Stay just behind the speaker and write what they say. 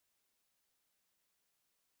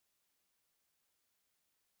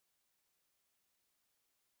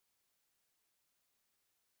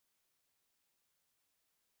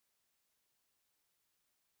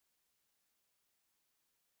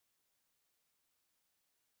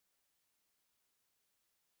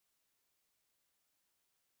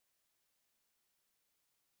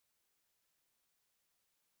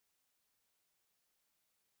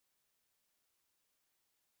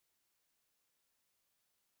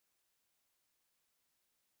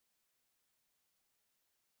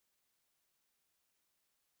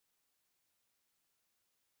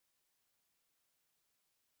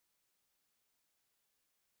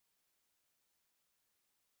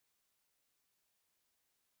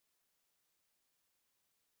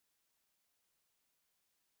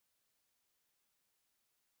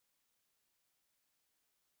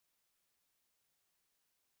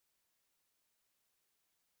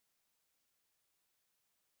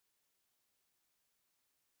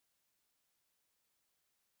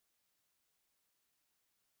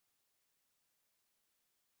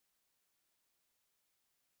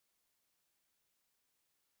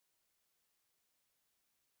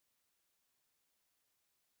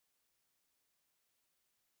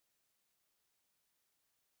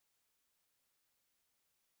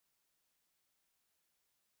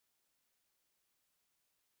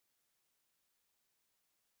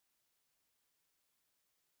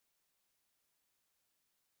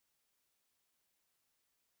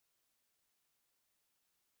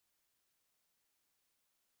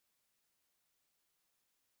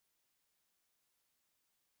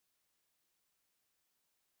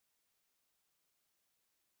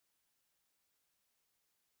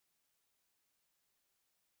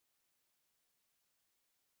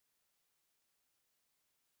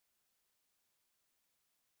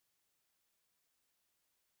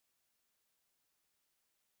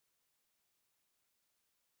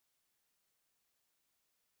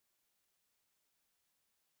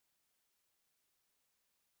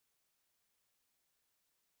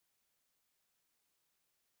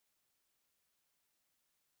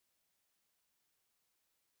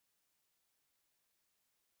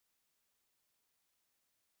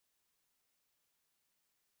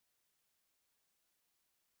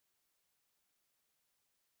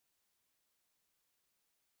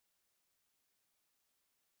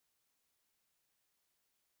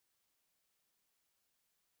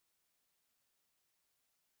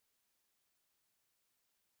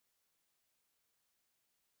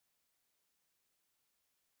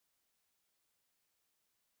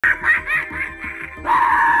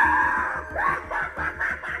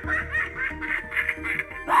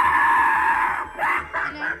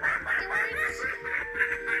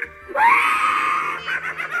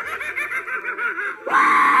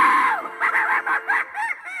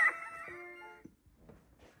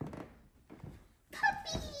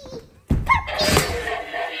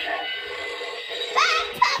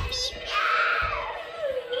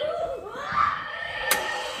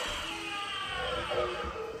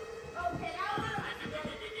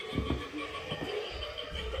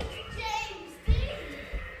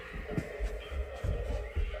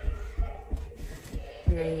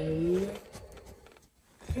Three,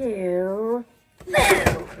 two,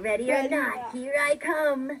 move! Ready or not, here I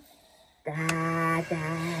come. Da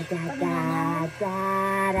da da da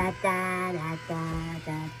da da da da da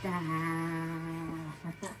da da.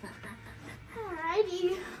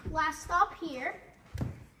 Alrighty, last stop here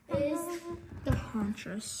is the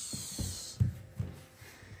hauntress.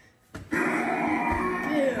 Let's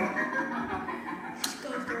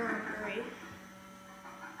go through our three.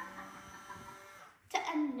 To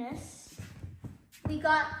end this, we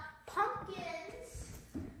got pumpkins.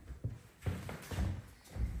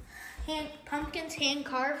 Pumpkins hand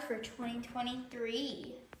carved for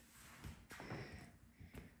 2023.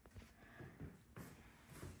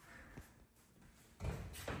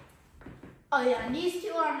 Oh yeah, and these two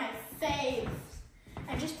are my faves.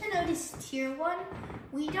 And just to notice tier 1,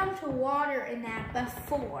 we dumped water in that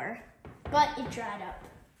before, but it dried up.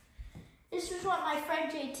 This is what my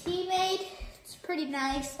friend JT made. It's pretty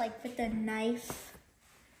nice, like with the knife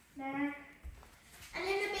there. And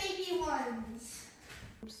then the baby ones.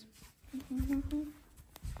 Oops.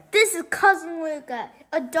 This is Cousin Luca,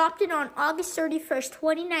 adopted on August 31st,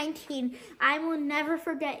 2019. I will never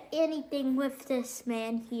forget anything with this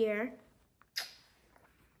man here.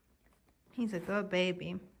 He's a good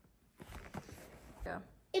baby. Yeah.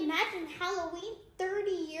 Imagine Halloween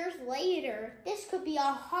 30 years later. This could be a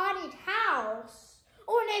haunted house.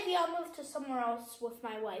 Or maybe I'll move to somewhere else with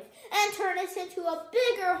my wife and turn this into a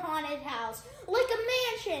bigger haunted house. Like a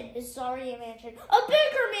mansion. This is already a mansion. A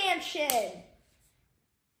bigger mansion.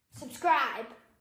 Subscribe.